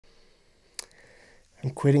I'm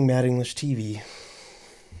quitting Mad English TV.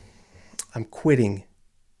 I'm quitting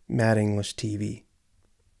Mad English TV.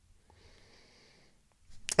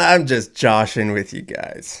 I'm just joshing with you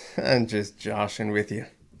guys. I'm just joshing with you.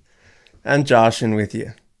 I'm joshing with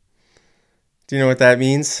you. Do you know what that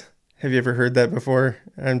means? Have you ever heard that before?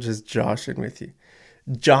 I'm just joshing with you.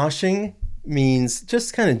 Joshing means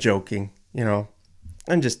just kind of joking, you know.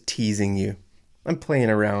 I'm just teasing you. I'm playing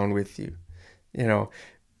around with you. You know,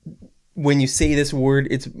 when you say this word,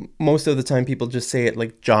 it's most of the time people just say it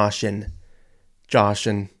like joshin',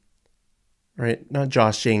 right? Not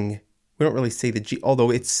joshing. We don't really say the G,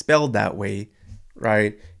 although it's spelled that way,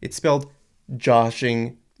 right? It's spelled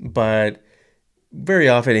joshing, but very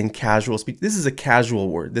often in casual speech, this is a casual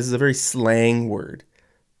word. This is a very slang word.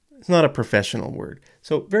 It's not a professional word.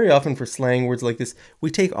 So very often for slang words like this,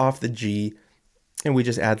 we take off the G and we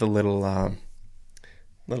just add the little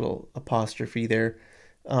apostrophe there.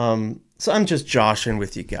 So I'm just joshing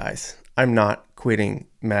with you guys. I'm not quitting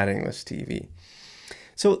Mad English TV.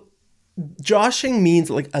 So joshing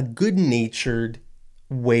means like a good-natured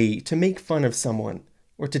way to make fun of someone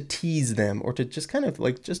or to tease them or to just kind of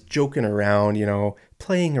like just joking around, you know,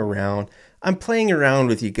 playing around. I'm playing around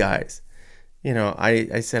with you guys. You know,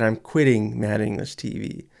 I said I'm quitting Mad English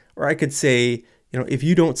TV. Or I could say, you know, if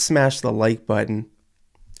you don't smash the like button,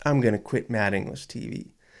 I'm going to quit Mad English TV.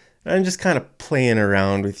 I'm just kind of playing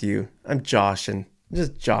around with you. I'm joshing,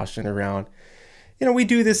 just joshing around. You know, we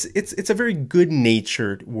do this. It's a very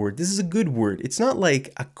good-natured word. This is a good word. It's not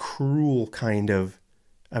like a cruel kind of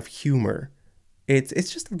humor. It's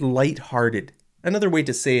just light-hearted. Another way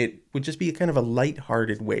to say it would just be kind of a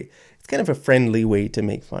light-hearted way. It's kind of a friendly way to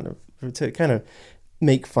make fun of, to kind of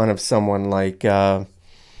make fun of someone. Like I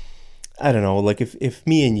don't know, like if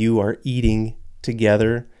me and you are eating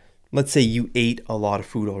together. Let's say you ate a lot of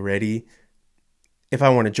food already. If I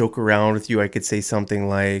want to joke around with you, I could say something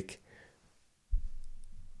like,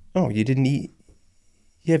 "Oh, you didn't eat.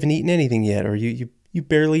 You haven't eaten anything yet, or you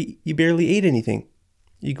barely ate anything.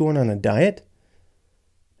 You going on a diet?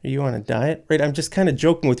 Are you on a diet?" Right? I'm just kind of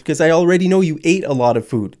joking with you because I already know you ate a lot of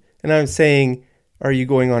food, and I'm saying, "Are you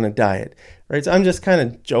going on a diet?" Right? So I'm just kind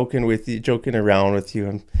of joking with you, joking around with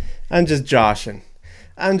you. I'm just joshing.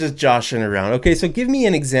 I'm just joshing around. Okay, so give me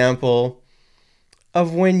an example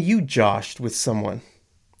of when you joshed with someone.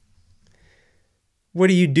 What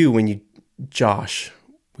do you do when you josh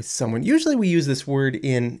with someone? Usually we use this word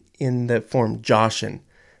in the form joshin',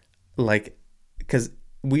 like, because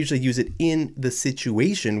we usually use it in the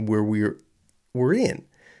situation where we're in,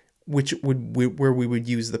 where we would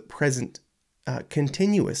use the present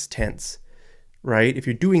continuous tense, right? If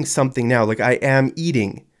you're doing something now, like I am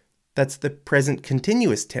eating, that's the present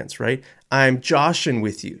continuous tense, right? I'm joshing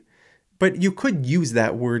with you. But you could use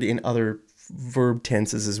that word in other verb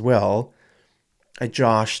tenses as well. I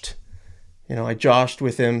joshed, you know, I joshed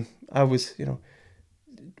with him. I was, you know,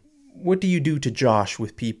 what do you do to josh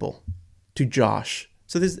with people? To josh.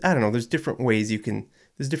 So there's, I don't know, there's different ways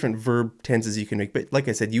there's different verb tenses you can make. But like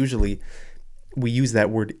I said, usually we use that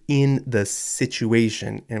word in the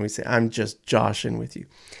situation and we say, I'm just joshing with you.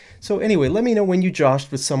 So anyway, let me know when you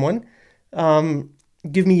joshed with someone.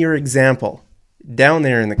 Give me your example down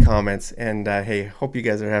there in the comments. And hey, hope you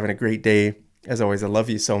guys are having a great day. As always, I love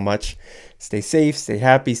you so much. Stay safe, stay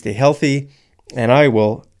happy, stay healthy. And I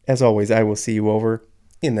will, as always, I will see you over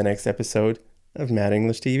in the next episode of Mad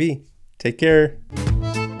English TV. Take care.